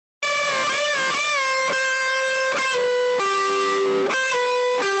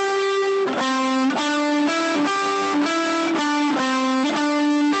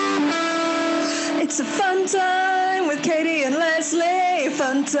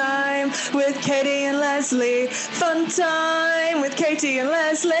time with Katie and Leslie. Fun time with Katie and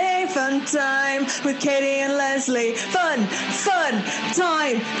Leslie. Fun time with Katie and Leslie. Fun time,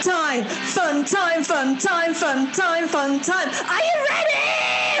 fun time. Are you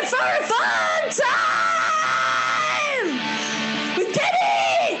ready for a fun time with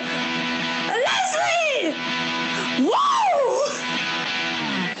Katie and Leslie? Whoa!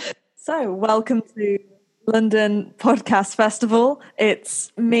 So, welcome to London Podcast Festival.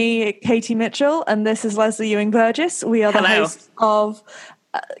 It's me, Katie Mitchell, and this is Leslie Ewing-Burgess. We are the hosts of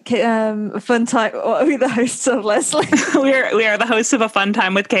Fun Time. Are we the hosts of Leslie? we are the hosts of A Fun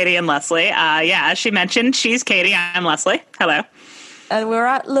Time with Katie and Leslie. As she mentioned, she's Katie, I'm Leslie. Hello. And we're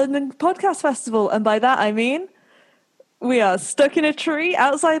at London Podcast Festival, and by that I mean we are stuck in a tree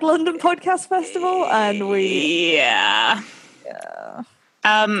outside London Podcast Festival, and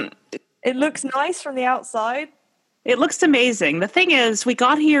it looks nice from the outside. It looks amazing. The thing is, we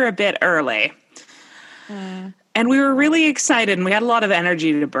got here a bit early. And we were really excited, and we had a lot of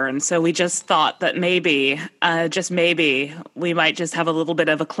energy to burn, so we just thought that maybe, just maybe, we might just have a little bit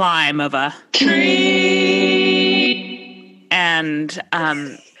of a climb of a tree. And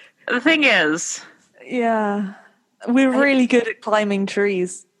the thing is... Yeah, we're really good at climbing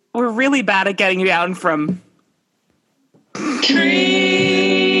trees. We're really bad at getting down from...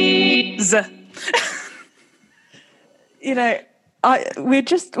 trees. You know, we're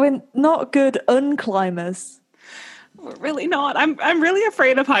not good unclimbers. We're really not. I'm really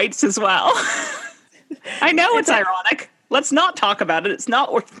afraid of heights as well. I know it's ironic. Let's not talk about it. It's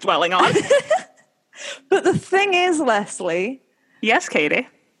not worth dwelling on. But the thing is, Leslie. Yes, Katie.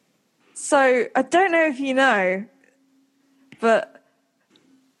 So I don't know if you know, but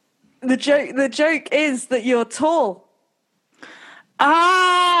the joke is that you're tall.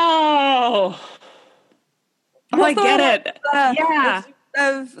 Oh, I get it. Yeah.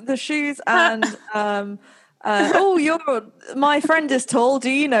 Of the shoes and my friend is tall. Do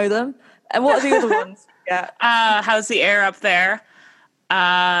you know them? And what are the other ones? Yeah. How's the air up there?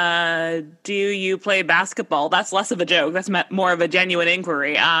 Do you play basketball? That's less of a joke. That's more of a genuine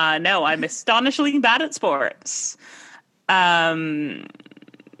inquiry. No, I'm astonishingly bad at sports. I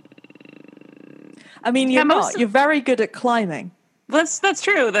mean, you're not. You're very good at climbing. That's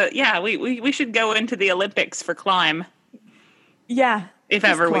true. We should go into the Olympics for climb. Yeah. If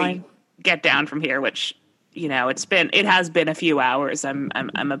ever we get down from here, which, you know, it has been a few hours. I'm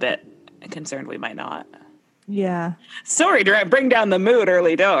a bit concerned we might not. Yeah. Sorry to bring down the mood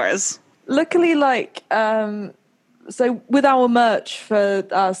early doors. Luckily, so with our merch for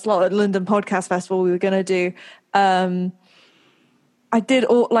our slot at London Podcast Festival, we were going to do, I did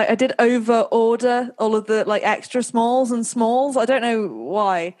over order all of the extra smalls and smalls. I don't know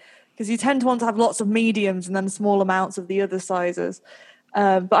why, because you tend to want to have lots of mediums and then small amounts of the other sizes.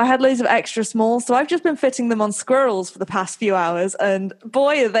 But I had loads of extra smalls, so I've just been fitting them on squirrels for the past few hours, and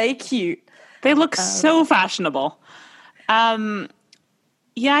boy, are they cute. They look so fashionable. I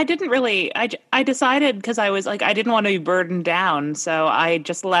didn't really... I decided, because I was I didn't want to be burdened down, so I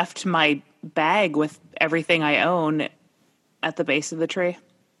just left my bag with everything I own at the base of the tree.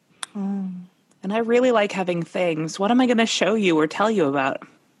 And I really like having things. What am I going to show you or tell you about?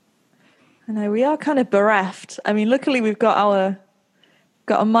 I know, we are kind of bereft. I mean, luckily we've got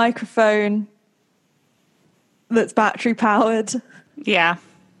a microphone that's battery powered. Yeah.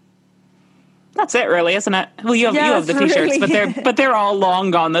 That's it, really, isn't it? Well, you have the t-shirts, really, but they're all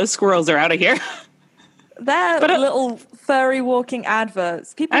long gone. Those squirrels are out of here. They're little furry walking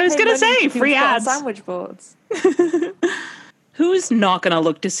adverts. I was going to say, free ads. Sandwich boards. Who's not going to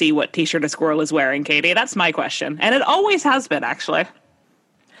look to see what t-shirt a squirrel is wearing, Katie? That's my question. And it always has been, actually.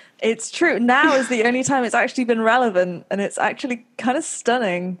 It's true. Now is the only time it's actually been relevant, and it's actually kind of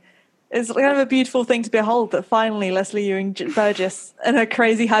stunning. It's kind of a beautiful thing to behold that finally Leslie Ewing-Burgess and her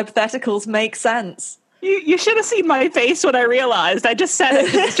crazy hypotheticals make sense. You should have seen my face when I realized. I just said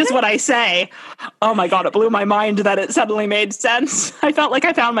it. It's just what I say. Oh my God, it blew my mind that it suddenly made sense. I felt like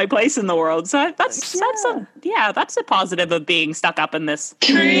I found my place in the world. So that's a positive of being stuck up in this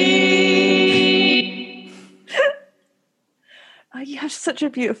tree. Oh, you have such a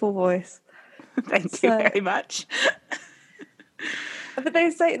beautiful voice. Thank you very much. But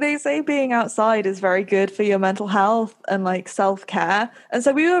they say being outside is very good for your mental health and self-care. And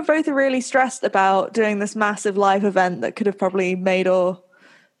so we were both really stressed about doing this massive live event that could have probably made or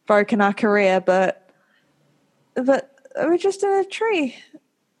broken our career, but we're just in a tree.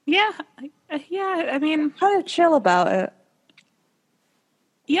 Yeah. I mean, kind of chill about it.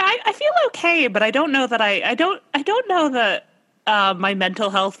 Yeah, I feel okay, but I don't know that I don't know that my mental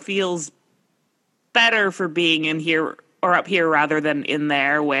health feels better for being in here or up here rather than in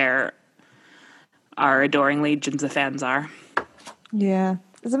there where our adoring legions of fans are. Yeah.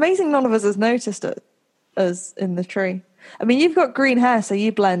 It's amazing none of us has noticed us in the tree. I mean, you've got green hair, so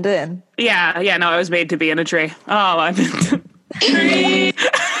you blend in. Yeah, no, I was made to be in a tree. Oh, I'm in tree.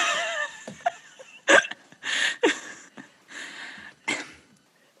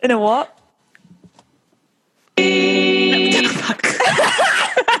 In a what? Fuck.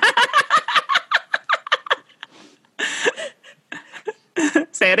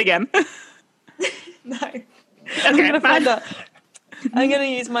 Say it again. No. Okay, I'm going to fine. find out. I'm going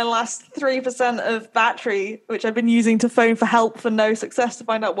to use my last 3% of battery, which I've been using to phone for help for no success, to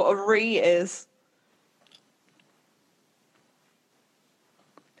find out what a re is.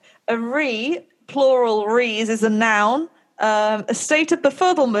 A re, plural rees, is a noun, a state of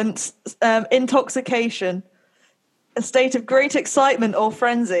befuddlement, intoxication, a state of great excitement or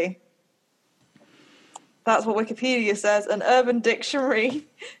frenzy. That's what Wikipedia says. An Urban Dictionary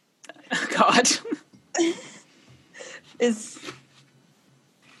God. is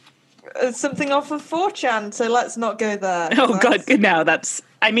something off of 4chan, so let's not go there. Oh God, no, that's,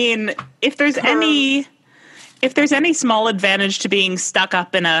 I mean, if there's any small advantage to being stuck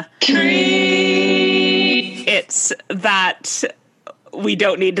up in a tree, it's that we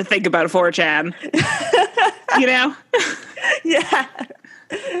don't need to think about 4chan. You know? Yeah.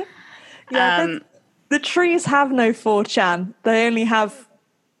 Yeah, the trees have no 4chan. They only have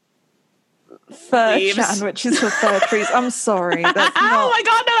Fur-chan, which is for fir trees. I'm sorry. That's not... Oh my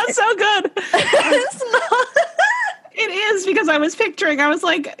God, no, that's so good. It's not. It is, because I was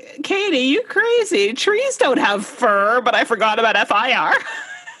like, Katie, you crazy. Trees don't have fur, but I forgot about FIR.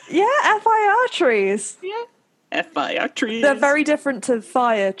 Yeah, FIR trees. Yeah. FIR trees. They're very different to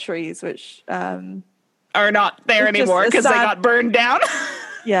fire trees, which... are not there anymore because they got burned down.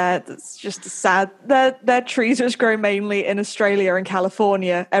 Yeah, it's just sad. Their trees just grow mainly in Australia and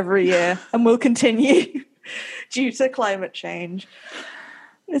California every year and will continue due to climate change.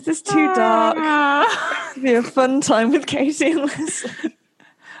 This is too dark. It'll be a fun time with Katie and Leslie.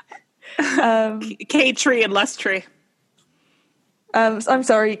 K-tree and less tree. I'm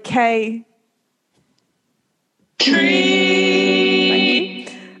sorry, K. Tree. Thank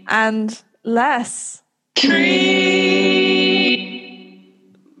you. And less. Tree.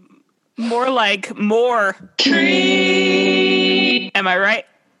 More like more. Tree. Am I right?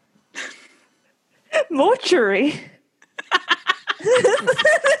 Mortuary. This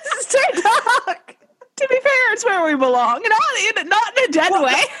is too dark. To be fair, it's where we belong. Not in a dead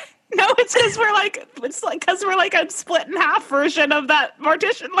way. No, it's because we're like a split in half version of that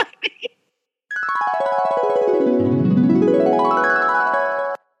mortician lady.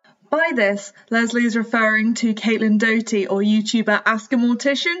 By this, Leslie is referring to Caitlin Doty, or YouTuber Ask a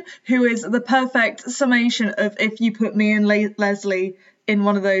Mortician, who is the perfect summation of if you put me and Leslie in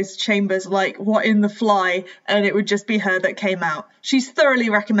one of those chambers, like What in the Fly, and it would just be her that came out. She's thoroughly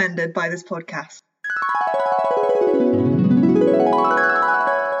recommended by this podcast.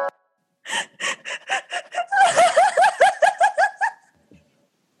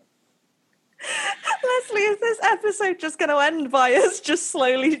 Leslie, is this episode just going to end by us just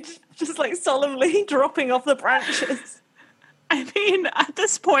slowly, just like solemnly dropping off the branches? I mean, at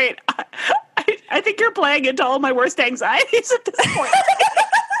this point, I think you're playing into all my worst anxieties at this point.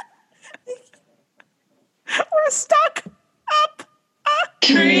 We're stuck up a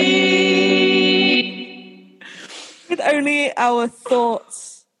tree. With only our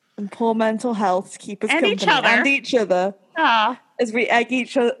thoughts and poor mental health to keep us and company. Each other. And each other. As we egg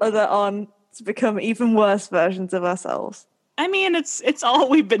each other on to become even worse versions of ourselves. I mean, it's all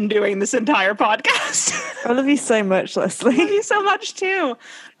we've been doing this entire podcast. I love you so much, Leslie. I love you so much, too.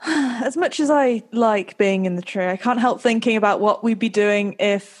 As much as I like being in the tree, I can't help thinking about what we'd be doing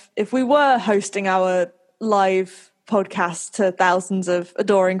if we were hosting our live podcast to thousands of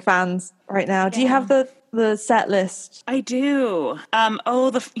adoring fans right now. Do you have the set list? I do.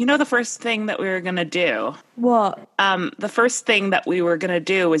 The first thing that we were going to do. What? The first thing that we were going to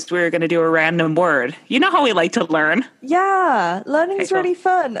do was we were going to do a random word. You know how we like to learn? Yeah, learning is really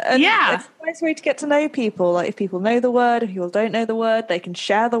fun. And yeah. It's a nice way to get to know people. Like, if people know the word, if people don't know the word, they can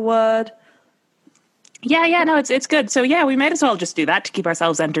share the word. Yeah, no, it's good. So yeah, we might as well just do that to keep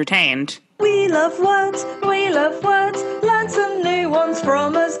ourselves entertained. We love words, learn some new ones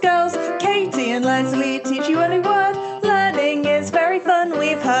from us girls. Katie and Leslie teach you a new word. Learning is very fun,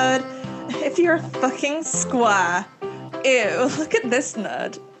 we've heard. If you're a fucking square. Ew, look at this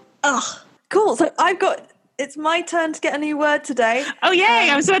nerd. Ugh. Cool, so it's my turn to get a new word today. Oh yay,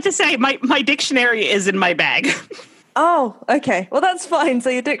 I was about to say, my dictionary is in my bag. Oh, okay. Well, that's fine. So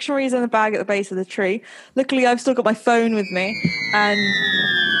your dictionary's in the bag at the base of the tree. Luckily, I've still got my phone with me. And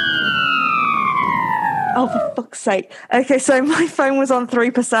oh, for fuck's sake. Okay, so my phone was on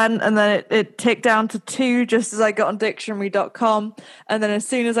 3% and then it ticked down to 2 just as I got on dictionary.com. And then as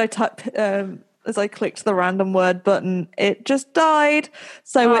soon as as I clicked the random word button, it just died.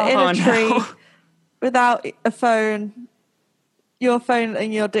 So we're in a tree without a phone. Your phone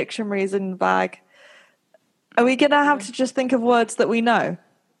and your dictionary is in the bag. Are we going to have to just think of words that we know?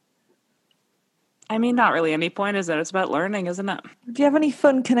 I mean, not really any point, is it? It's about learning, isn't it? Do you have any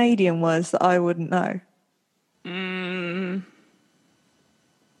fun Canadian words that I wouldn't know?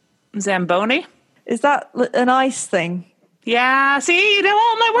 Zamboni? Is that an ice thing? Yeah, see, you know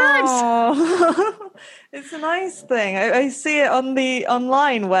all my words. Oh. It's an ice thing. I see it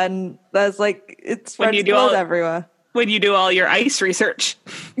online when there's it spreads blood everywhere. When you do all your ice research.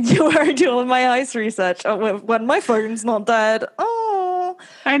 You are doing my ice research when my phone's not dead. Oh,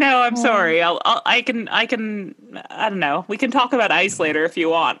 I know. I'm sorry. I can. I don't know. We can talk about ice later if you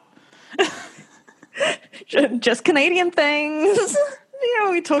want. Just Canadian things.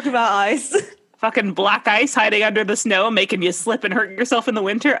 We talk about ice. Fucking black ice hiding under the snow, making you slip and hurt yourself in the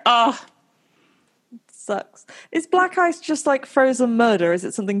winter. Oh, sucks. Is black ice just like frozen mud, or is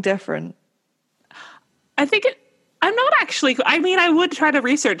it something different? I think it. I'm not actually. I mean, I would try to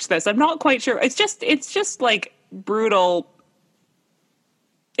research this. I'm not quite sure. It's just like brutal.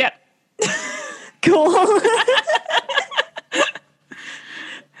 Yeah. Cool.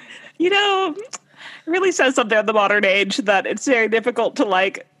 It really says something on the modern age that it's very difficult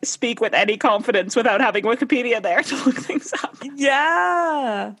to speak with any confidence without having Wikipedia there to look things up.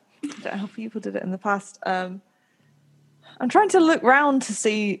 Yeah. I don't know how people did it in the past. I'm trying to look round to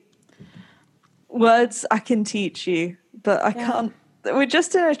see words I can teach you, but I can't. We're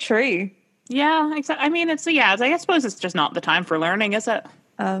just in a tree. Yeah, exactly. I mean, I suppose it's just not the time for learning, is it?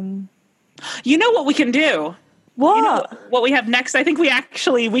 You know what we can do? What? You know what we have next? I think we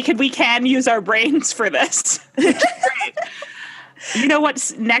can use our brains for this. You know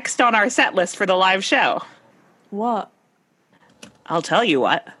what's next on our set list for the live show? What? I'll tell you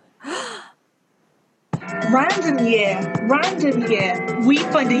what. Random year. We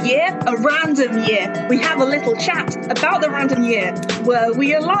find a year, a random year. We have a little chat about the random year. Were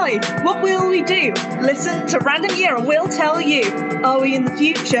we alive? What will we do? Listen to Random Year and we'll tell you. Are we in the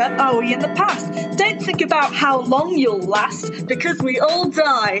future? Are we in the past? Don't think about how long you'll last, because we all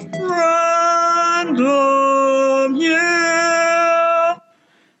die. Random Year.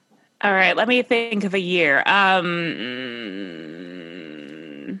 All right, let me think of a year.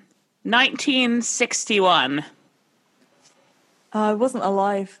 1961. I wasn't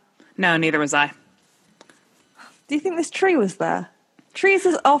alive. No, neither was I. Do you think this tree was there? Trees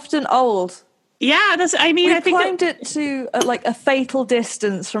is often old. Yeah, I think climbed it to a fatal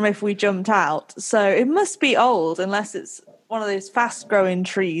distance from if we jumped out, so it must be old unless it's one of those fast-growing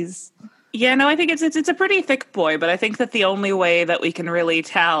trees. Yeah, no, I think it's a pretty thick boy, but I think that the only way that we can really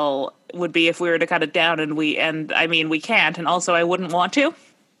tell would be if we were to cut it down, and we can't, and also I wouldn't want to.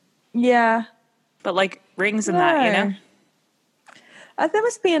 Yeah. But rings and that, there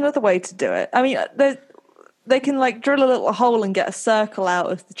must be another way to do it. I mean, they can drill a little hole and get a circle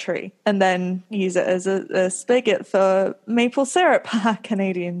out of the tree and then use it as a spigot for maple syrup.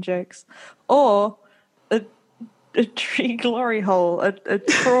 Canadian jokes. Or a tree glory hole, a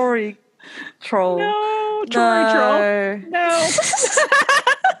Tory troll. No, Tory troll. No.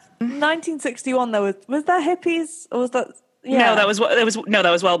 1961 though, was that hippies or was that? Yeah. No,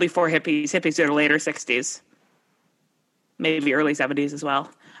 that was well before hippies. Hippies are the later 60s. Maybe early 70s as well.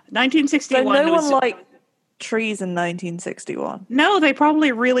 1961. So no one liked trees in 1961. No, they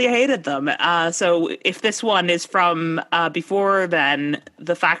probably really hated them. So if this one is from before then,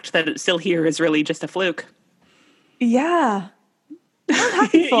 the fact that it's still here is really just a fluke. Yeah. I'm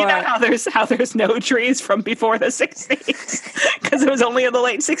happy for it. How there's no trees from before the 60s because it was only in the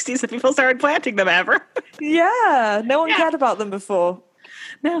late 60s that people started planting them ever. Yeah, no one cared about them before.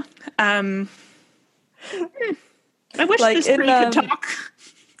 No. I wish this tree could talk.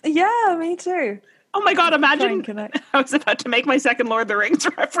 Yeah, me too. Oh my god, imagine I was about to make my second Lord of the Rings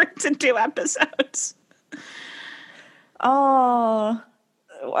reference in 2 episodes. Oh,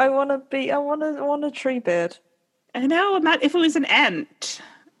 I want a tree bird. I know, if it was an ant,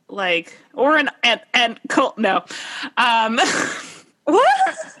 or an ant cult. No.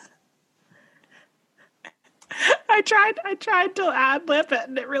 What? I tried to ad-lib it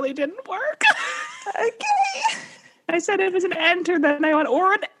and it really didn't work. Okay. I said it was an ant, and then I went,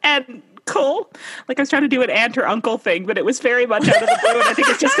 or an uncle. I was trying to do an aunt or uncle thing, but it was very much out of the blue, and I think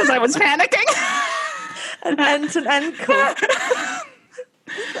it's just because I was panicking. An ent and ankle.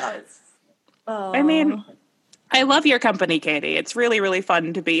 I mean, I love your company, Katie. It's really, really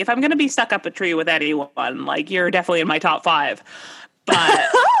fun to be. If I'm going to be stuck up a tree with anyone, like, you're definitely in my top 5. But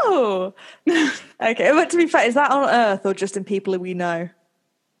oh, okay. But to be fair, is that on Earth or just in people we know?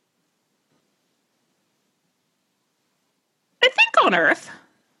 I think on Earth.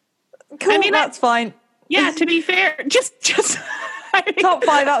 Cool, I mean, that's fine. Yeah, to be fair, just top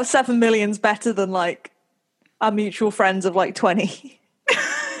 5 out of 7 million's better than like our mutual friends of like 20.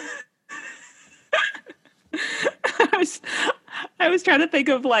 I was trying to think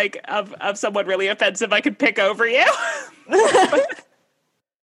of like of someone really offensive I could pick over you.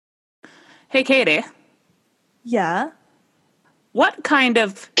 Hey, Katie. Yeah. What kind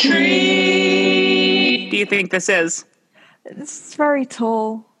of tree do you think this is? It's very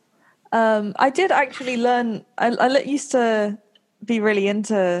tall. I did actually learn. I used to be really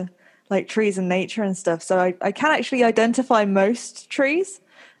into like trees and nature and stuff, so I can actually identify most trees.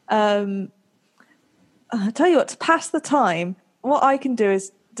 I'll tell you what, to pass the time, what I can do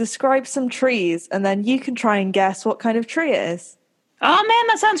is describe some trees, and then you can try and guess what kind of tree it is. Oh man,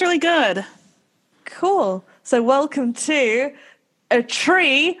 that sounds really good. Cool. So welcome to A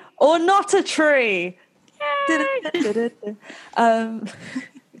Tree or Not a Tree.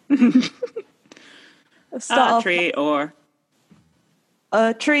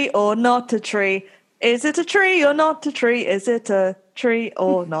 A tree or not a tree. Is it a tree or not a tree? Is it a tree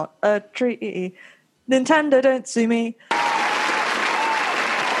or not a tree? Nintendo, don't sue me.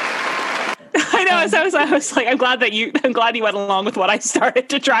 I know. So I was like, I'm glad you went along with what I started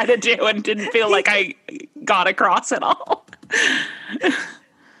to try to do and didn't feel like I got across at all.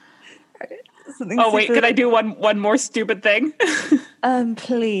 Oh wait, could I do one more stupid thing?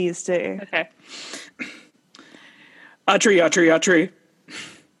 Please do. Okay. A tree. A tree, a tree.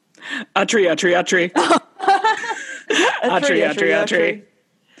 A tree, a tree, a tree. A tree, a tree, a tree.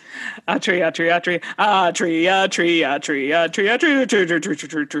 A tree, a tree, a tree. A tree, a tree, a tree, a tree, a tree, a tree, a tree, a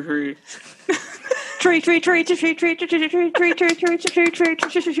tree, a tree. Tree, tree, tree, tree, tree, tree, tree, tree, tree, tree, tree, tree, tree,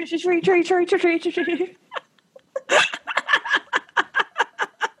 tree, tree, tree, tree, tree.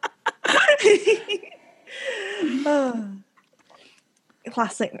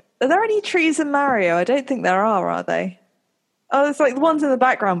 Classic. Are there any trees in Mario? I don't think there are they? Oh, it's like the ones in the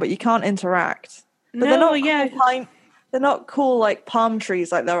background, but you can't interact. But no, they're not cool like palm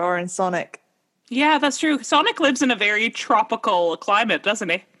trees like there are in Sonic. Yeah, that's true. Sonic lives in a very tropical climate, doesn't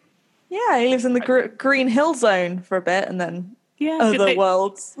he? Yeah, he lives in the Green Hill Zone for a bit, and then other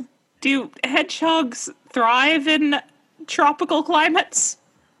worlds. Do hedgehogs thrive in tropical climates?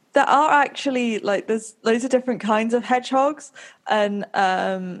 There are actually there's loads of different kinds of hedgehogs, and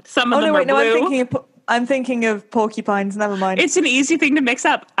some of them are blue. I'm thinking of porcupines. Never mind. It's an easy thing to mix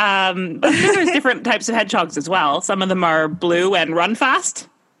up. But there's different types of hedgehogs as well. Some of them are blue and run fast.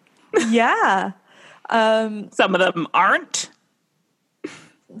 Yeah. Some of them aren't.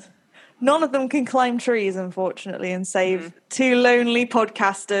 None of them can climb trees, unfortunately, and save two lonely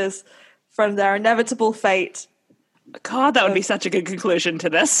podcasters from their inevitable fate. God, that would be such a good conclusion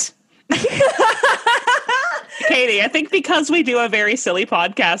to this. Katie, I think because we do a very silly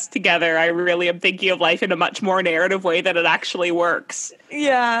podcast together, I really am thinking of life in a much more narrative way that it actually works.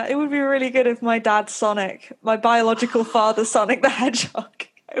 Yeah, it would be really good if my dad Sonic, my biological father Sonic the Hedgehog.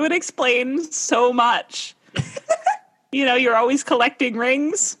 It would explain so much. You're always collecting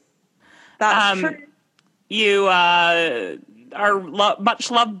rings. That's true. You are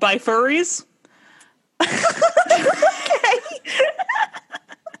much loved by furries. Okay.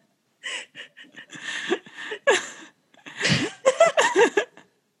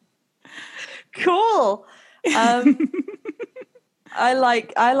 Cool. I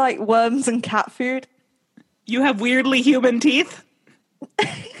like worms and cat food. You have weirdly human teeth.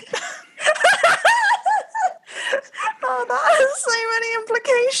 Oh, that has so many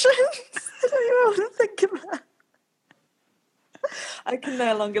implications. I don't even want to think about it. I can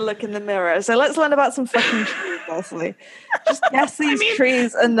no longer look in the mirror. So let's learn about some fucking trees, Leslie. Just guess these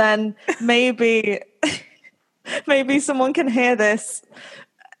trees, and then maybe someone can hear this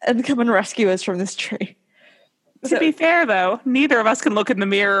and come and rescue us from this tree. To be fair, though, neither of us can look in the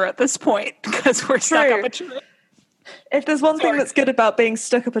mirror at this point because we're stuck up a tree. If there's one thing that's good about being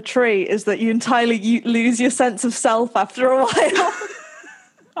stuck up a tree is that you entirely lose your sense of self after a while.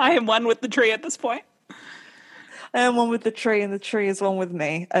 I am one with the tree at this point. I am one with the tree, and the tree is one with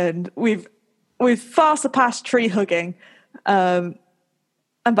me. And we've far surpassed tree hugging. And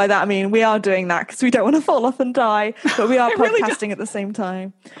by that I mean we are doing that because we don't want to fall off and die, but we are podcasting at the same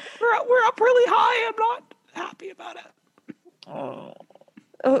time. We're up really high. I'm not happy about it. Oh,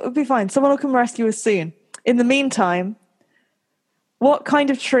 it'll be fine. Someone will come rescue us soon. In the meantime, what kind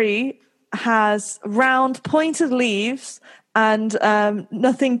of tree has round, pointed leaves and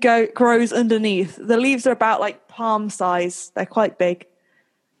nothing grows underneath? The leaves are about like palm size. They're quite big.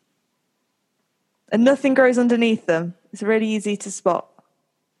 And nothing grows underneath them. It's really easy to spot.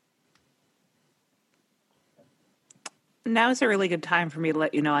 Now is a really good time for me to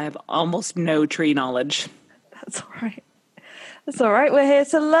let you know I have almost no tree knowledge. That's all right. That's all right. We're here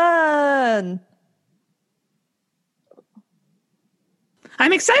to learn.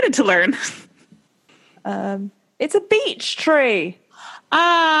 I'm excited to learn. It's a beech tree.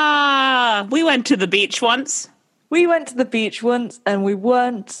 We went to the beach once. We went to the beach once and we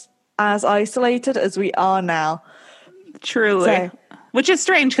weren't as isolated as we are now. Truly. So, which is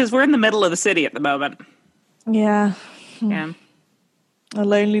strange because we're in the middle of the city at the moment. Yeah. Yeah. A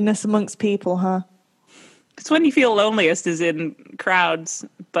loneliness amongst people, huh? It's when you feel loneliest is in crowds,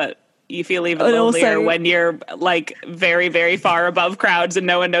 but you feel even And lonelier also- when you're like very, very far above crowds and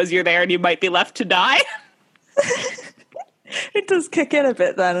no one knows you're there and you might be left to die. It does kick in a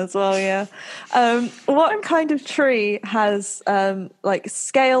bit then as well, yeah. What kind of tree has like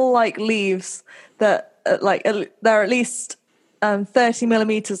scale-like leaves that they're at least 30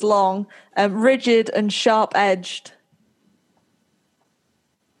 millimeters long, rigid and sharp-edged?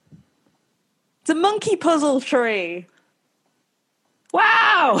 It's a monkey puzzle tree.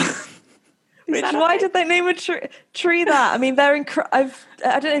 Wow. Why did they name a tree that? I mean, they're I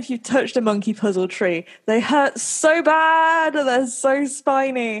don't know if you've touched a monkey puzzle tree. They hurt so bad. They're so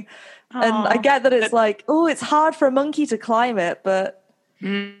spiny. And I get that it's like, oh, it's hard for a monkey to climb it, but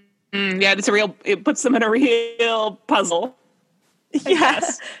Yeah, it puts them in a real puzzle.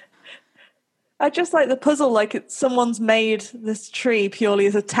 yes. I just like the puzzle, like someone's made this tree purely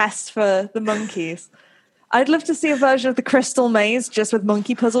as a test for the monkeys. I'd love to see a version of the Crystal Maze just with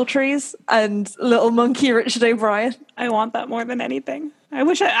monkey puzzle trees and little monkey Richard O'Brien. I want that more than anything. I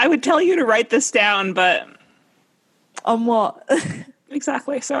wish I would tell you to write this down, but... On what?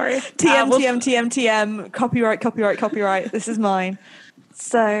 Exactly, sorry. TM. Copyright. This is mine.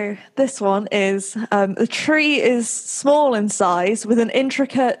 So this one is, the tree is small in size with an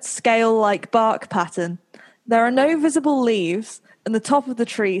intricate scale-like bark pattern. There are no visible leaves, and the top of the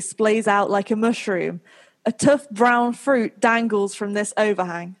tree splays out like a mushroom. A tough brown fruit dangles from this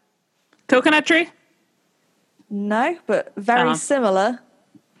overhang. Coconut tree? No, but very similar.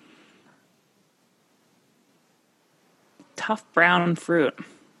 Tough brown fruit.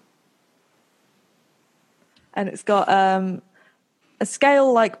 And it's got a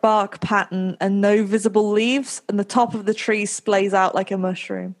scale-like bark pattern and no visible leaves, and the top of the tree splays out like a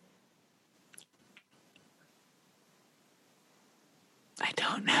mushroom. I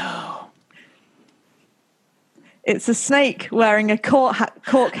don't know. It's a snake wearing a cork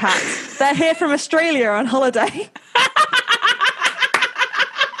hat. They're here from Australia on holiday.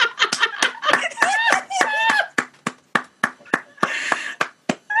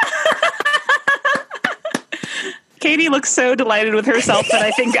 Katie looks so delighted with herself that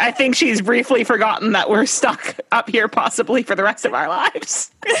I think she's briefly forgotten that we're stuck up here possibly for the rest of our lives.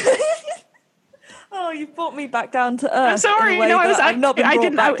 Oh, you brought me back down to earth. I'm sorry. In a way I've not been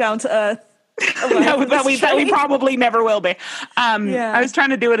brought back down to earth. No, that we probably never will be. Yeah. I was trying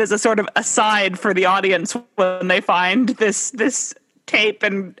to do it as a sort of aside for the audience when they find this tape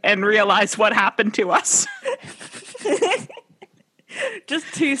and realize what happened to us.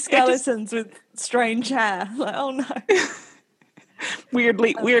 Just two skeletons with strange hair. Like, oh no.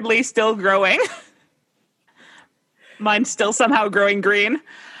 Weirdly still growing. Mine's still somehow growing green.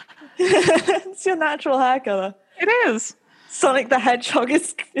 It's your natural hair color. It is. Sonic the Hedgehog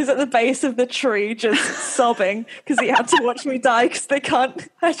is at the base of the tree just sobbing because he had to watch me die because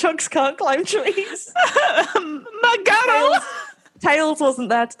hedgehogs can't climb trees. Magano! Tails wasn't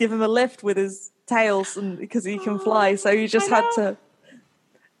there to give him a lift with his tails and because he can fly, so you just had to...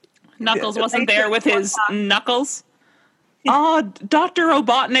 Knuckles wasn't there with his knuckles. Oh, Dr.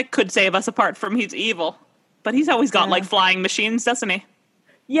 Robotnik could save us apart from he's evil. But he's always got like flying machines, doesn't he?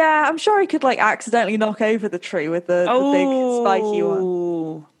 Yeah, I'm sure he could like accidentally knock over the tree with the big spiky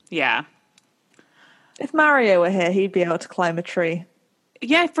one. Yeah. If Mario were here, he'd be able to climb a tree.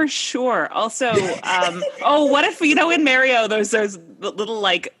 Yeah, for sure. Also, what if, in Mario, there's those little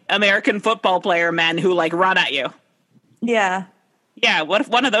like American football player men who like run at you? Yeah. Yeah, what if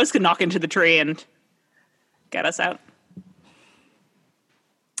one of those could knock into the tree and get us out?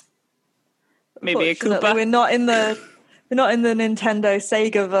 Maybe a Koopa. We're not in the Nintendo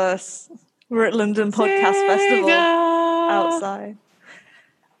Sega verse. We're at London Podcast Festival outside.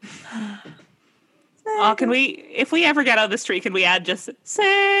 Oh, if we ever get out of this tree, can we add just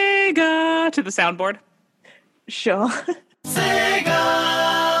Sega to the soundboard? Sure.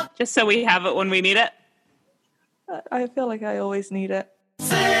 Just so we have it when we need it. I feel like I always need it.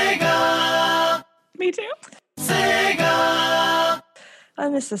 Me too. I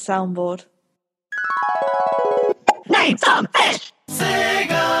miss the soundboard. Name some fish! Do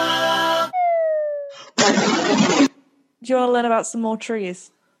you want to learn about some more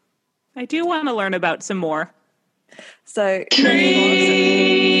trees? I do want to learn about some more. So,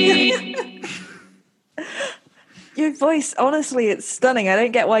 your voice, honestly, it's stunning. I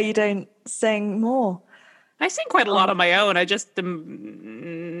don't get why you don't sing more. I sing quite a lot on my own. I just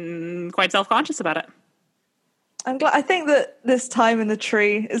am quite self-conscious about it. I'm glad. I think that this time in the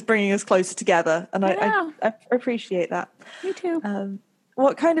tree is bringing us closer together, and I appreciate that. Me too.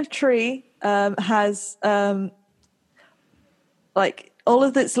 What kind of tree has like all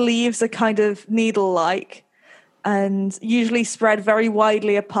of its leaves are kind of needle-like and usually spread very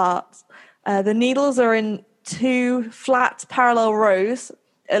widely apart? The needles are in two flat parallel rows,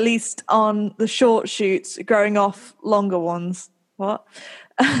 at least on the short shoots, growing off longer ones. What?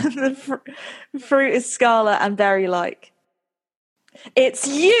 The fruit is scarlet and berry-like. It's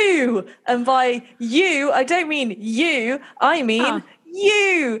yew! And by yew, I don't mean you, I mean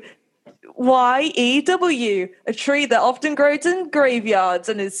yew! Y-E-W, a tree that often grows in graveyards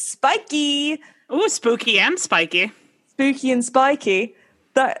and is spiky. Ooh, spooky and spiky. Spooky and spiky.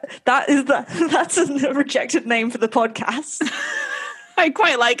 That's a rejected name for the podcast. I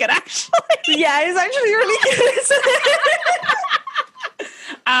quite like it, actually. Yeah, it's actually really good.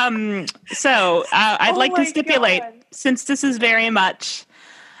 So I'd like to stipulate, God. since this is very much,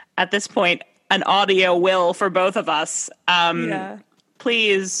 at this point, an audio will for both of us,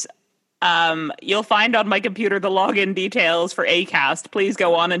 please, you'll find on my computer the login details for Acast. Please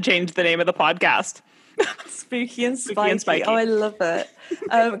go on and change the name of the podcast. Spooky and spiky. Oh, I love it.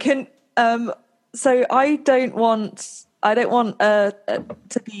 So I don't want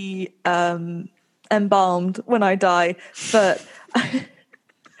to be embalmed when I die, but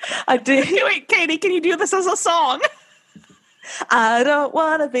I do. Wait, Katie, can you do this as a song? I don't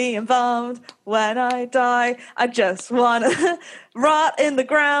want to be embalmed when I die. I just want to rot in the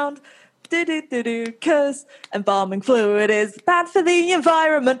ground. Because embalming fluid is bad for the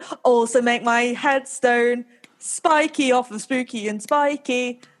environment. Also make my headstone spiky off of spooky and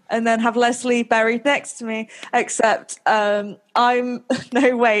spiky, and then have Leslie buried next to me. Except no,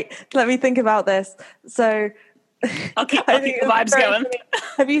 wait, let me think about this. So I'll keep the vibes going.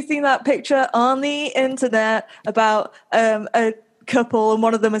 Have you seen that picture on the internet about a couple, and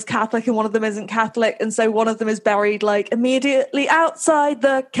one of them is Catholic and one of them isn't Catholic, and so one of them is buried like immediately outside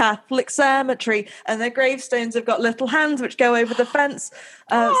the Catholic cemetery, and their gravestones have got little hands which go over the fence,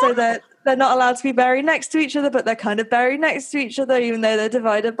 so that they're not allowed to be buried next to each other, but they're kind of buried next to each other, even though they're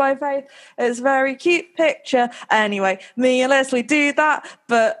divided by faith. It's a very cute picture. Anyway, me and Leslie do that,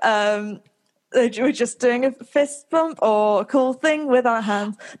 but we're just doing a fist bump or a cool thing with our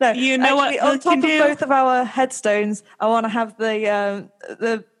hands. No, you know actually, what? On top of both of our headstones, I want to have the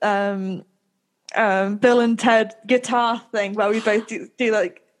Bill and Ted guitar thing, where we both do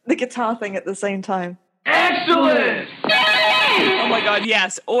like the guitar thing at the same time. Excellent! Oh my god,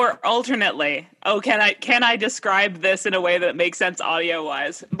 yes. Or alternately, can I describe this in a way that makes sense audio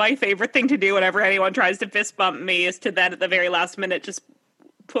wise? My favorite thing to do whenever anyone tries to fist bump me is to then at the very last minute just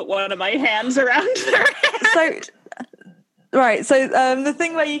put one of my hands around their hand. So the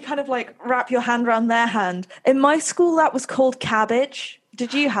thing where you kind of like wrap your hand around their hand. In my school, that was called cabbage.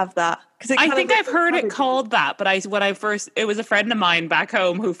 Did you have that? I think I've heard it called that, but it was a friend of mine back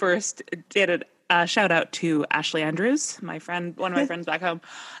home who first did it. Shout out to Ashley Andrews, one of my friends back home.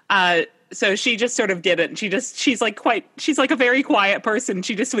 So she just sort of did it. And she's like a very quiet person.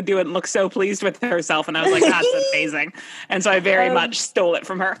 She just would do it and look so pleased with herself. And I was like, that's amazing. And so I very much stole it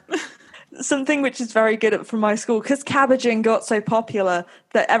from her. Something which is very good from my school, because cabbaging got so popular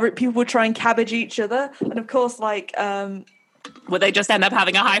that people would try and cabbage each other. And of course, like... would they just end up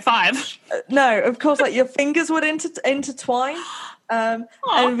having a high five? No, of course, like your fingers would intertwine. And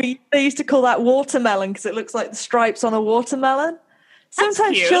they used to call that watermelon because it looks like the stripes on a watermelon.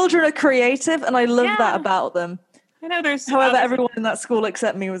 Sometimes children are creative, and I love that about them. I know there's... However, everyone in that school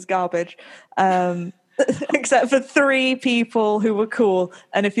except me was garbage. Except for 3 people who were cool.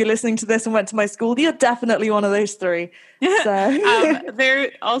 And if you're listening to this and went to my school, you're definitely one of those 3.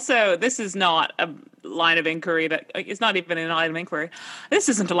 So. This is not a line of inquiry it's not even a line of inquiry. This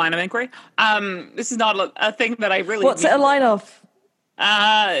isn't a line of inquiry. This is not a thing that I really... What's it a line of?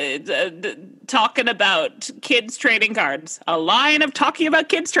 Talking about kids trading cards. A line of talking about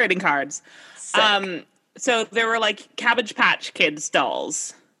kids trading cards. Sick. So there were like Cabbage Patch Kids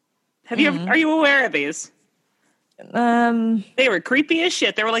dolls. Are you aware of these? They were creepy as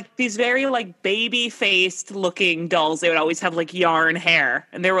shit. They were like these very like baby-faced looking dolls. They would always have like yarn hair,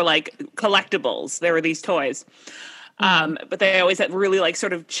 and they were like collectibles. They were these toys. But they always had really like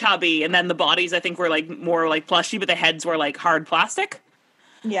sort of chubby, and then the bodies I think were like more like plushy, but the heads were like hard plastic.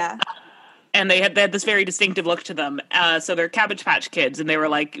 Yeah. And they had this very distinctive look to them. So they're Cabbage Patch Kids, and they were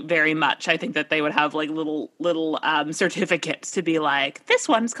like very much. I think that they would have like little certificates to be like, this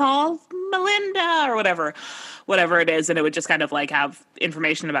one's called Melinda or whatever it is, and it would just kind of like have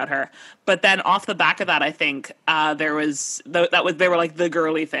information about her. But then off the back of that, I think they were like the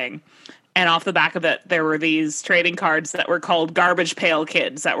girly thing. And off the back of it, there were these trading cards that were called Garbage Pail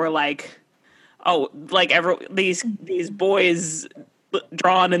Kids that were like, these boys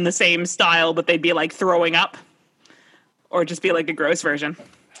drawn in the same style, but they'd be like throwing up or just be like a gross version.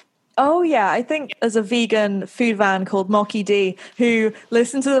 Oh, yeah. I think there's a vegan food van called Mocky D who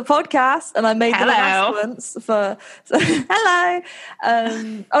listened to the podcast, and I made the announcements for... hello.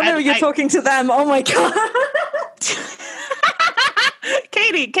 No, you're talking to them. Oh, my God.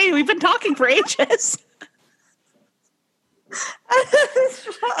 Katie, we've been talking for ages.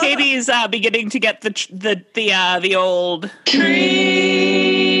 Katie's beginning to get the old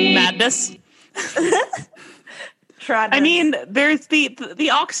tree madness. I mean, there's the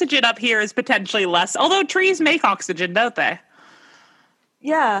oxygen up here is potentially less, although trees make oxygen, don't they?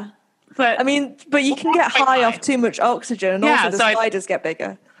 Yeah. But I mean, you can get high off too much oxygen, and also the spiders get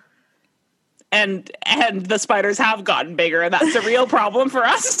bigger. And the spiders have gotten bigger, and that's a real problem for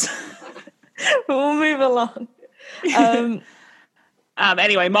us. We'll move along.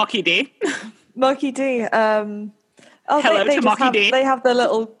 Anyway, Mocky D. Mocky D. Hello to Mocky D. They have the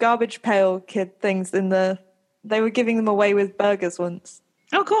little garbage pail kid things in the... They were giving them away with burgers once.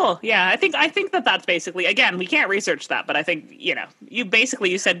 Oh, cool. Yeah, I think that's basically... Again, we can't research that, but I think, you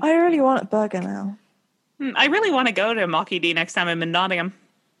said... I really want a burger now. I really want to go to Mocky D next time I'm in Nottingham.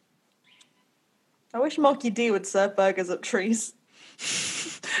 I wish Mocky D would serve burgers up trees.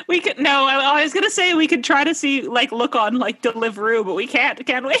 We could... No, I was going to say we could try to see, look on, Deliveroo, but we can't,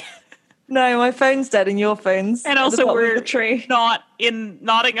 can we? No, my phone's dead and your phone's and also we're the tree. Not in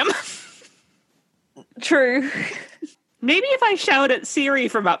Nottingham. True. Maybe if I shout at Siri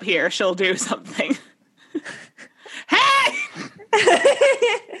from up here, she'll do something. Hey!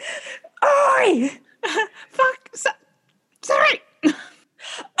 Oi! Fuck! Sorry!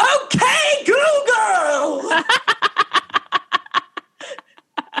 Okay, Google!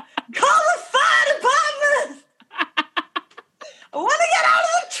 Call the fire department! I want to get out of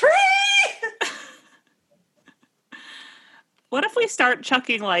the tree! What if we start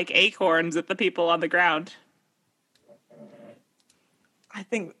chucking, acorns at the people on the ground? I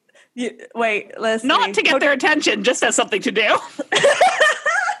think... Wait, let's Not see. to get their attention, just as something to do.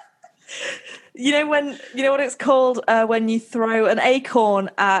 You know what it's called when you throw an acorn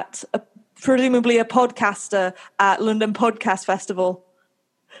at presumably a podcaster at London Podcast Festival?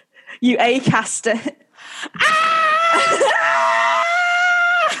 You A-cast it.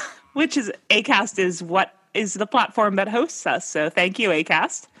 Which is Acast is what is the platform that hosts us. So thank you,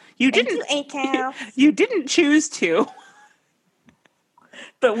 Acast. You didn't choose to.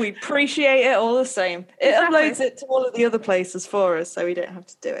 But we appreciate it all the same. It uploads it to all of the other places for us, so we don't have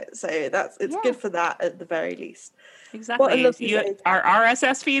to do it. So it's good for that at the very least. Exactly. Our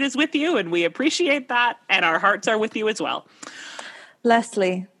RSS feed is with you, and we appreciate that, and our hearts are with you as well.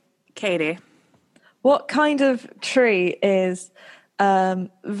 Leslie. Katie. What kind of tree is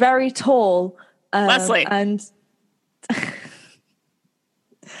very tall? Leslie. And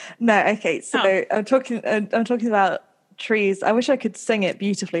no, okay. So I'm talking about trees. I wish I could sing it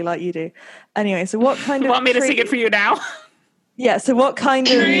beautifully like you do. Anyway, so what kind of want me to sing it for you now? Yeah, so what kind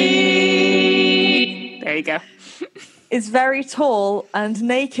of tree? There you go. Is very tall and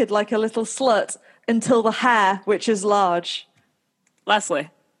naked like a little slut until the hair, which is large. Leslie.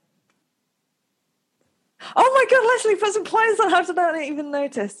 Oh my God, Leslie put some clothes on. How did I not even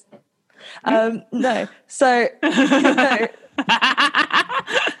notice? No. So no.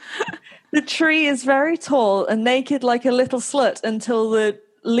 The tree is very tall and naked like a little slut until the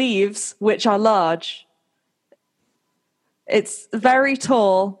leaves, which are large. It's very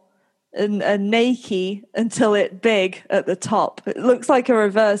tall and naked until it's big at the top. It looks like a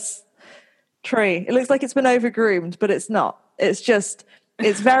reverse tree. It looks like it's been overgroomed, but it's not. It's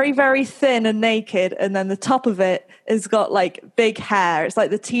very, very thin and naked, and then the top of it has got big hair. It's like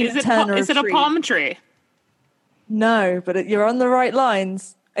the Tina Turner of trees. Is it a palm tree? No, but you're on the right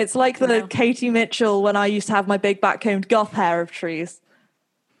lines. It's like the Katie Mitchell when I used to have my big back-combed goth hair of trees.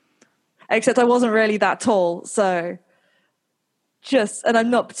 Except I wasn't really that tall, so and I'm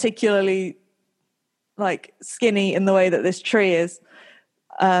not particularly like skinny in the way that this tree is.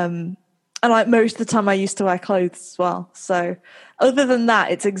 And like most of the time I used to wear clothes as well. So other than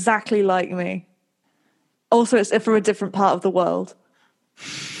that, it's exactly like me. Also, it's from a different part of the world.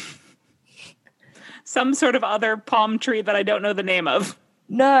 Some sort of other palm tree that I don't know the name of.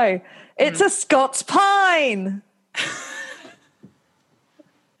 No, it's a Scots pine.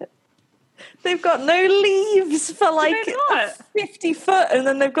 They've got no leaves for like 50 foot, and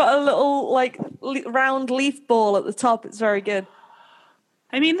then they've got a little like round leaf ball at the top. It's very good.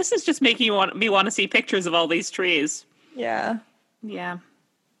 I mean, this is just making me want to see pictures of all these trees. Yeah. Yeah.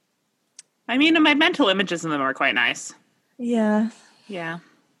 I mean, my mental images of them are quite nice. Yeah. Yeah.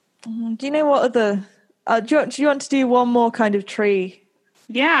 Do you know what other... do you want to do one more kind of tree?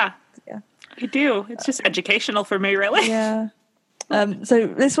 Yeah. I do. It's just educational for me, really. Yeah. So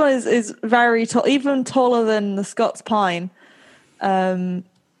this one is very tall, even taller than the Scots pine.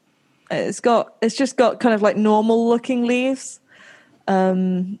 It's just got kind of like normal looking leaves.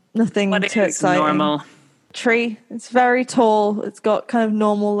 Nothing what too is exciting. Normal tree. It's very tall. It's got kind of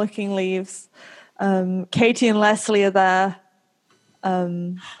normal looking leaves. Katie and Leslie are there.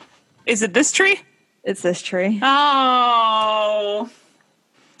 Is it this tree? It's this tree. Oh,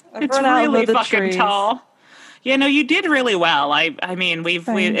 it's really fucking trees. Tall. Yeah, no, you did really well. I mean, I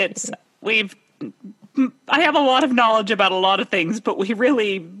have a lot of knowledge about a lot of things, but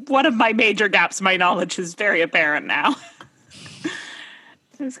one of my major gaps in my knowledge is very apparent now.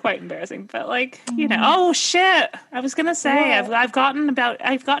 It's quite embarrassing, but oh shit! I was gonna say I've gotten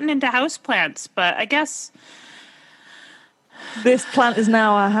into houseplants, but I guess this plant is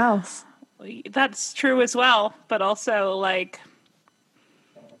now our house. That's true as well, but also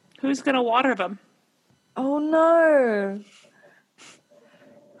who's gonna water them? Oh no!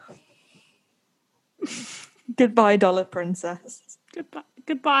 Goodbye, Dollar Princess.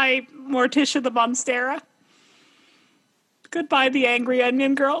 Goodbye, Morticia the Monstera. Goodbye, the Angry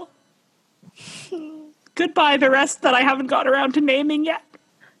Onion Girl. Goodbye, the rest that I haven't got around to naming yet.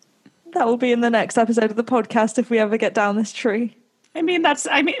 That will be in the next episode of the podcast if we ever get down this tree. I mean,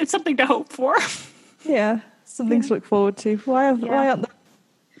 it's something to hope for. Yeah, something to look forward to. Why aren't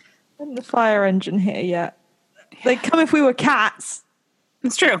the fire engine here yet? Yeah. They'd come if we were cats.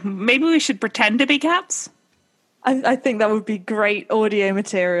 It's true. Maybe we should pretend to be cats. I think that would be great audio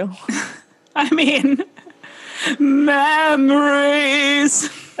material. I mean... Memories.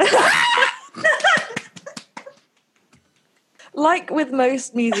 Like with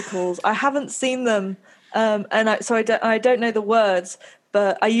most musicals, I haven't seen them, and I don't know the words.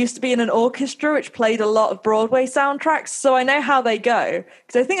 But I used to be in an orchestra which played a lot of Broadway soundtracks, so I know how they go.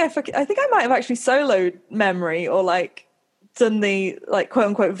 Because I think I might have actually soloed "Memory" or done the quote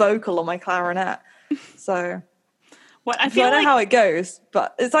unquote vocal on my clarinet. So. I know how it goes,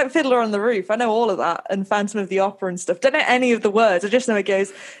 but it's like Fiddler on the Roof. I know all of that, and Phantom of the Opera and stuff. Don't know any of the words. I just know it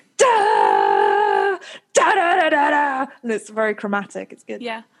goes da da da da da da, and it's very chromatic. It's good.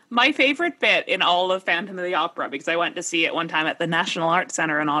 Yeah, my favorite bit in all of Phantom of the Opera, because I went to see it one time at the National Arts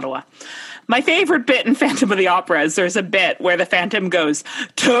Centre in Ottawa. My favorite bit in Phantom of the Opera is there's a bit where the Phantom goes,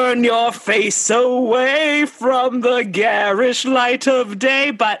 "Turn your face away from the garish light of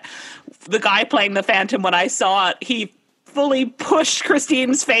day," but the guy playing the Phantom, when I saw it, he fully pushed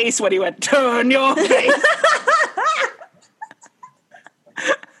Christine's face when he went, "Turn your face."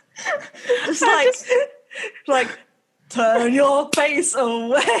 just turn your face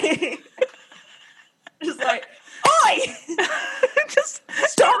away. Just like, oi! Just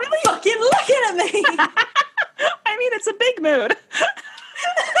stop fucking looking at me. I mean, it's a big mood.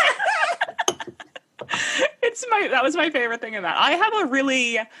 That was my favorite thing in that. I have a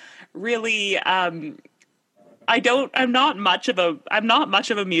really I'm not much of a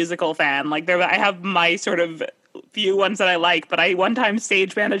musical fan. I have my sort of few ones that I like, but I one time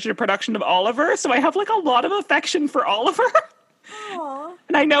stage managed a production of Oliver, so I have a lot of affection for Oliver. Aww.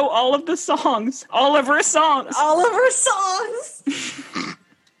 And I know all of the songs. Oliver songs.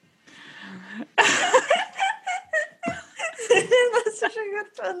 That's such a good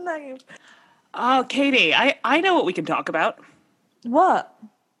fun name. Oh, Katie, I know what we can talk about. What?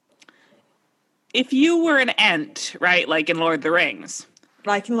 If you were an Ent, right, like in Lord of the Rings.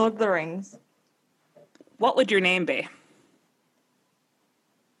 Like in Lord of the Rings. What would your name be?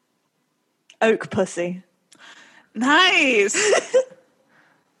 Oak Pussy. Nice!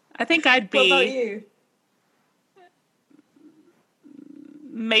 I think I'd be... What about you?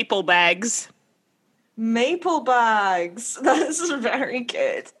 Maple Bags. Maple Bags. That's very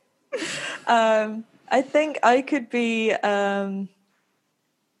good. I think I could be...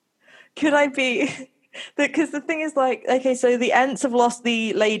 Could I be Because the thing is, like, okay, so the Ents have lost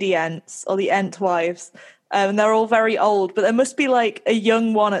the lady Ents, or the Ent wives, and they're all very old, but there must be, like, a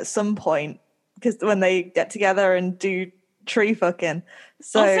young one at some point, because when they get together and do tree fucking.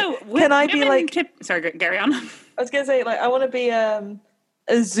 So, Also, can I be, like... Sorry, Gary, on. I was going to say, like, I want to be a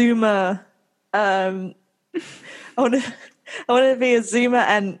Zoomer... I want to be a Zoomer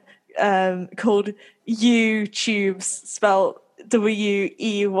Ent called YouTubes, spelled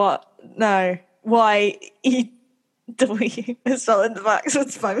W-E what? No. Y-E-W. I spelled in the back, so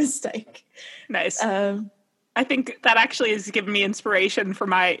it's my mistake. Nice. I think that actually has given me inspiration for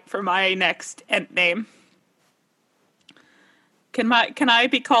my next Ent name. Can I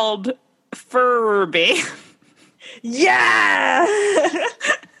be called Furby? Yeah.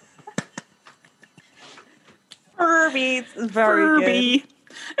 Furby, very good.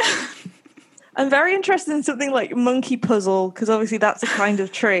 I'm very interested in something like monkey puzzle, because obviously that's a kind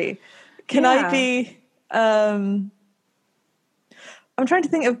of tree. Can I be... I'm trying to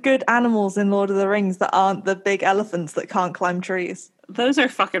think of good animals in Lord of the Rings that aren't the big elephants that can't climb trees. Those are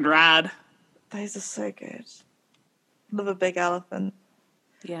fucking rad. Those are so good. Love a big elephant.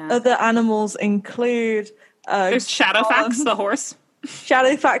 Yeah. Other animals include... There's Shadowfax the horse.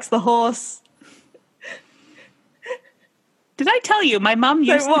 Shadowfax the horse. Did I tell you my mum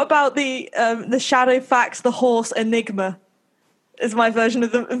used... So what about the Shadowfax the horse enigma? Is my version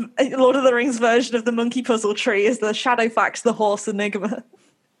of the Lord of the Rings version of the monkey puzzle tree is the Shadowfax the horse enigma.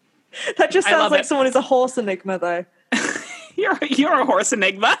 That just sounds like someone is a horse enigma, though. You're a horse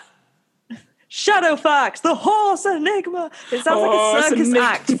enigma. Shadowfax the horse enigma. It sounds like a circus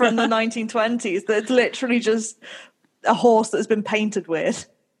act from the 1920s. That's literally just a horse that's been painted weird.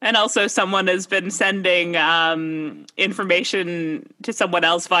 And also someone has been sending information to someone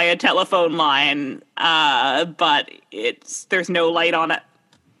else via telephone line, but there's no light on it.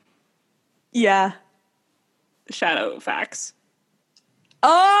 Yeah. Shadowfax.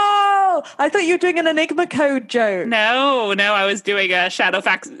 Oh! I thought you were doing an Enigma code joke. No, I was doing a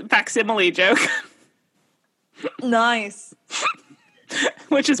facsimile joke. Nice.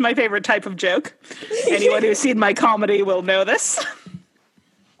 Which is my favorite type of joke. Anyone who's seen my comedy will know this.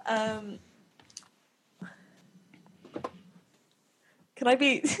 Can I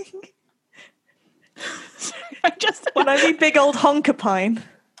be... Can I be big old Honkapine?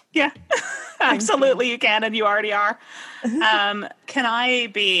 Yeah, absolutely you can, and you already are. Can I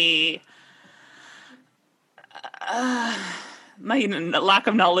be... my lack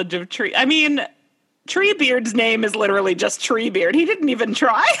of knowledge of tree... I mean, Treebeard's name is literally just Treebeard. He didn't even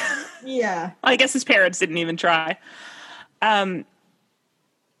try. Yeah. I guess his parents didn't even try. Can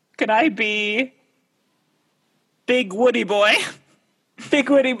I be Big Woody Boy? Big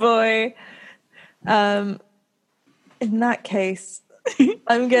Woody Boy. In that case,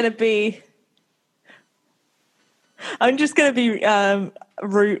 I'm just gonna be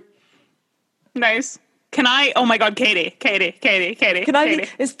Root. Nice. Can I? Oh my God, Katie. Can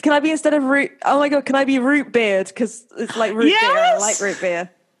I be instead of Root? Oh my God, can I be Root Beard? Because it's like root beer. I like root beer.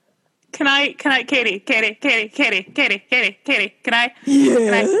 Can I, Katie? Can I?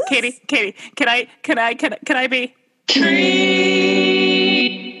 Yes. Can I be Tree?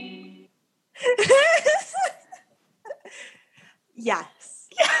 Yes.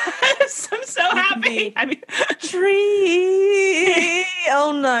 Yes, I'm so happy. I mean, Tree.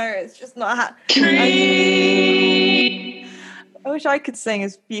 Oh no, it's just not Tree. I wish I could sing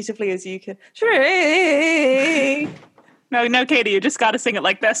as beautifully as you can. Tree. No, Katie, you just got to sing it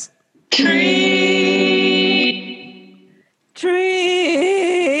like this. Tree.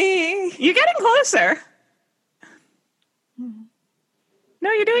 You're getting closer.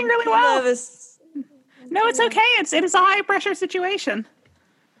 No, you're doing really well. Nervous. No, it's okay. It is a high pressure situation.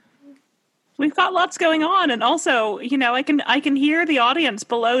 We've got lots going on, and also, I can hear the audience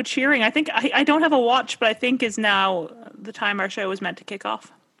below cheering. I think I don't have a watch, but I think is now the time our show was meant to kick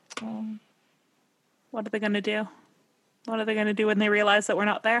off. What are they going to do? What are they going to do when they realize that we're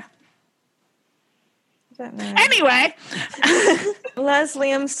not there? I don't know. Anyway,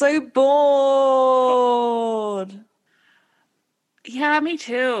 Leslie, I'm so bored. Yeah, me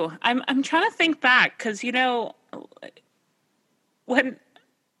too. I'm trying to think back because when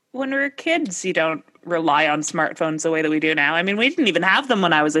we were kids, you don't rely on smartphones the way that we do now. I mean, we didn't even have them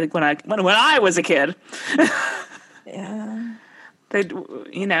when I was a kid. Yeah.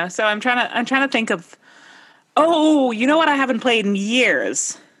 So I'm trying to think of. Oh, you know what I haven't played in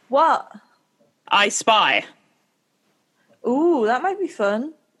years? What? I Spy. Ooh, that might be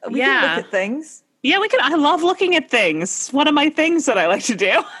fun. We can look at things. Yeah, we can. I love looking at things. It's one of my things that I like to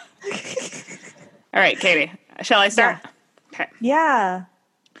do. All right, Katie, shall I start? Yeah. Okay. Yeah.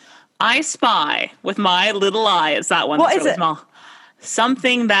 I spy with my little eye. It's that one What that's is really it? small.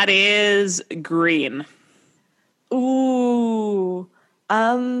 Something that is green. Ooh.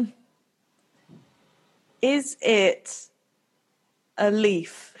 Is it a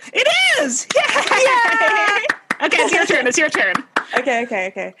leaf? It is! Yeah! Okay, it's your turn. It's your turn.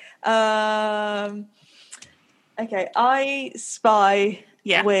 Okay. Okay, I spy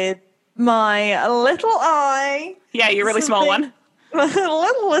Yeah. with my little eye. Yeah, your really small one. My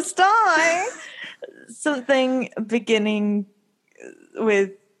littlest eye. Something beginning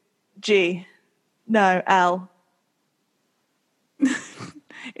with G. No, L.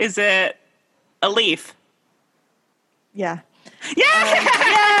 Is it a leaf? Yeah. Yeah!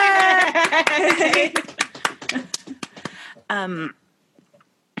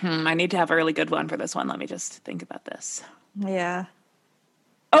 I need to have a really good one for this one. Let me just think about this. Yeah.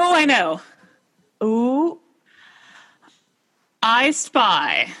 Oh, I know. Ooh. I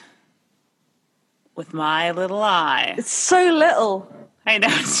spy with my little eye. It's so little. I know,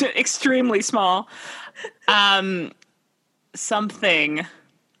 it's extremely small. Something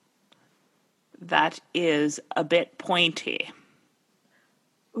that is a bit pointy.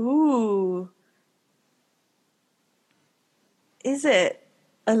 Ooh. Is it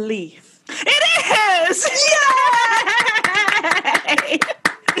a leaf? It is! Yay!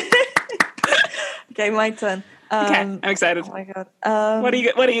 Okay, my turn. Okay, I'm excited. Oh my god. What are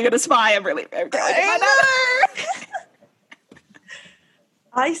you going to spy? I'm really excited to find out.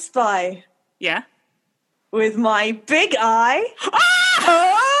 I spy Yeah. with my big eye.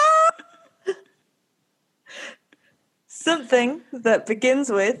 Something that begins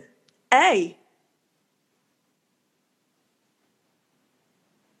with A.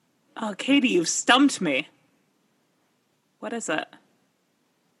 Oh, Katie, you've stumped me. What is it?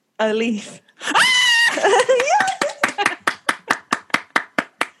 A leaf.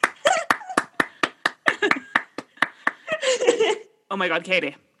 Oh my God,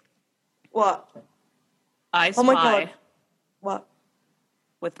 Katie. What? I spy Oh my god. What?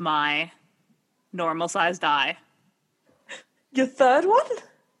 with my normal-sized eye. Your third one?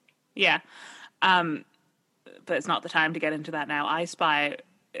 Yeah. But it's not the time to get into that now. I spy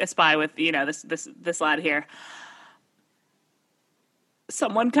with, this lad here.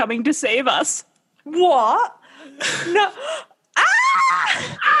 Someone coming to save us. What? No.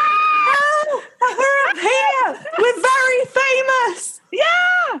 Oh, we're up here. We're very famous.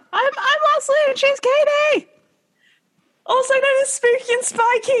 Yeah, I'm Leslie and she's Katie. Also known as Spooky and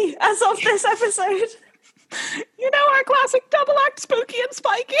Spiky as of this episode. You know our classic double act Spooky and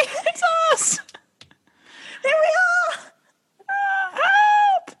Spiky. It's us. Here we are.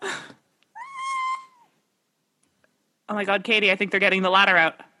 Help! Oh my God, Katie, I think they're getting the ladder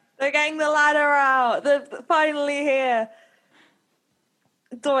out. They're getting the ladder out. They're finally here.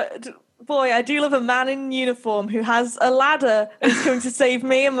 Boy, I do love a man in uniform who has a ladder who's coming to save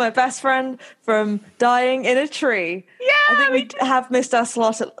me and my best friend from dying in a tree. Yeah, I think we have missed our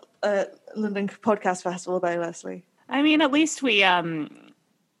slot at London Podcast Festival, though, Leslie. I mean, at least we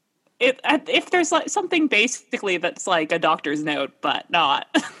if there's like something basically that's like a doctor's note, but not.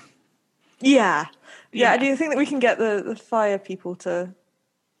 Yeah. Yeah. I do think that we can get the fire people to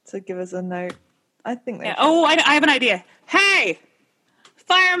give us a note. I think they Yeah. can. Oh, I have an idea. Hey,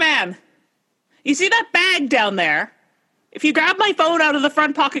 fireman, you see that bag down there? If you grab my phone out of the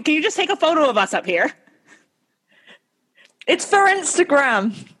front pocket, can you just take a photo of us up here? It's for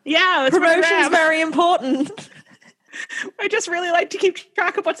Instagram. Yeah, it's Promotion's for Instagram. very important. I just really like to keep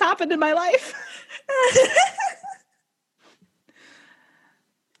track of what's happened in my life.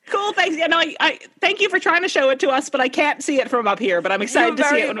 Cool, thanks. Yeah, no, I thank you for trying to show it to us, but I can't see it from up here. But I'm excited to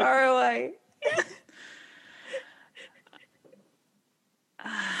see it. You're very far away.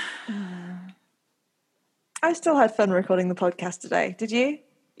 I still had fun recording the podcast today. Did you?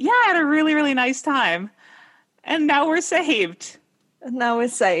 Yeah, I had a really, really nice time. And now we're saved. And now we're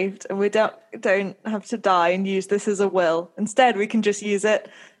saved, and we don't have to die and use this as a will. Instead, we can just use it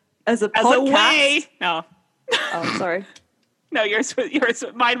as a podcast. As a way. No. Oh, sorry. No, yours.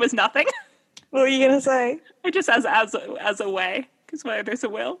 Mine was nothing. What were you gonna say? It just as a way, because there's a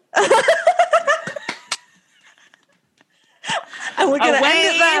will. And we're gonna end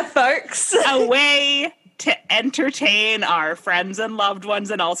it there, folks. A way to entertain our friends and loved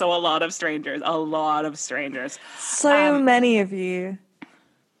ones, and also a lot of strangers. A lot of strangers. So many of you.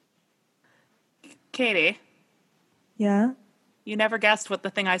 Katie, Yeah? you never guessed what the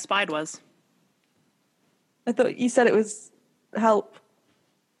thing I spied was. I thought you said it was help.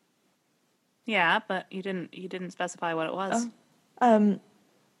 Yeah, but you didn't specify what it was.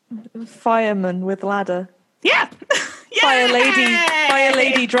 Fireman with ladder. Yeah. Yeah. by a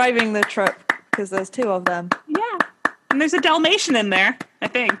lady driving the truck, because there's two of them. Yeah. And there's a Dalmatian in there, I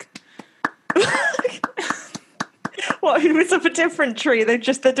think. What, who was up a different tree? They're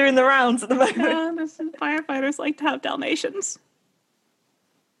doing the rounds at the moment. Firefighters like to have Dalmatians.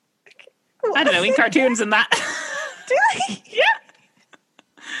 I don't know, in cartoons and that. Do they? Yeah.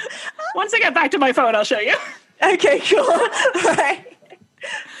 Once I get back to my phone, I'll show you. Okay, cool. All right.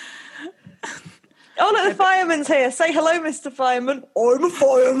 Oh, look, the fireman's here. Say hello, Mr. Fireman. I'm a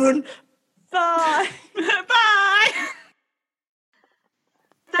fireman. Bye. Bye.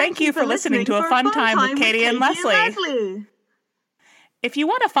 Thank you for listening to A Fun Time with Katie and Leslie. If you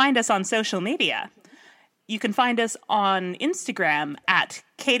want to find us on social media, you can find us on Instagram at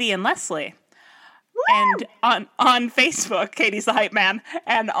Katie and Leslie. Woo! And on Facebook, Katie's the Hype Man,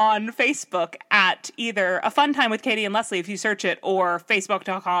 and on Facebook at either A Fun Time with Katie and Leslie if you search it, or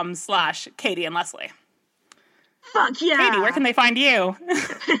facebook.com/Katie and Leslie. Fuck yeah! Katie, where can they find you?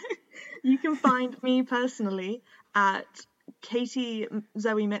 You can find me personally at Katie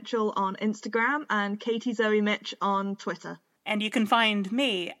Zoe Mitchell on Instagram and Katie Zoe Mitch on Twitter. And you can find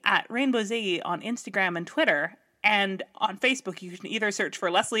me at Rainbow Z on Instagram and Twitter. And on Facebook, you can either search for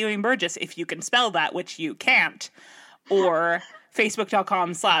Leslie Ewing Burgess, if you can spell that, which you can't, or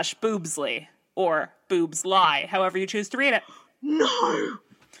facebook.com/boobsley, or boobslie, however you choose to read it. No!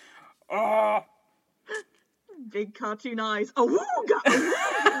 Oh. Big cartoon eyes. Awooga!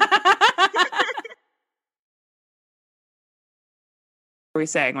 What were we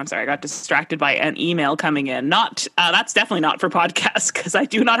saying? I'm sorry, I got distracted by an email coming in. Not that's definitely not for podcasts, because I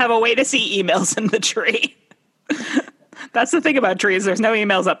do not have a way to see emails in the tree. That's the thing about trees. There's no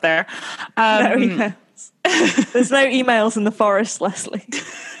emails up there. No emails. There's no emails in the forest, Leslie.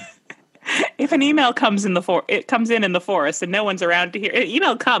 If an email comes in it comes in the forest and no one's around to hear it.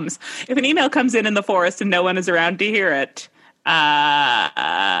 Email comes. If an email comes in the forest and no one is around to hear it,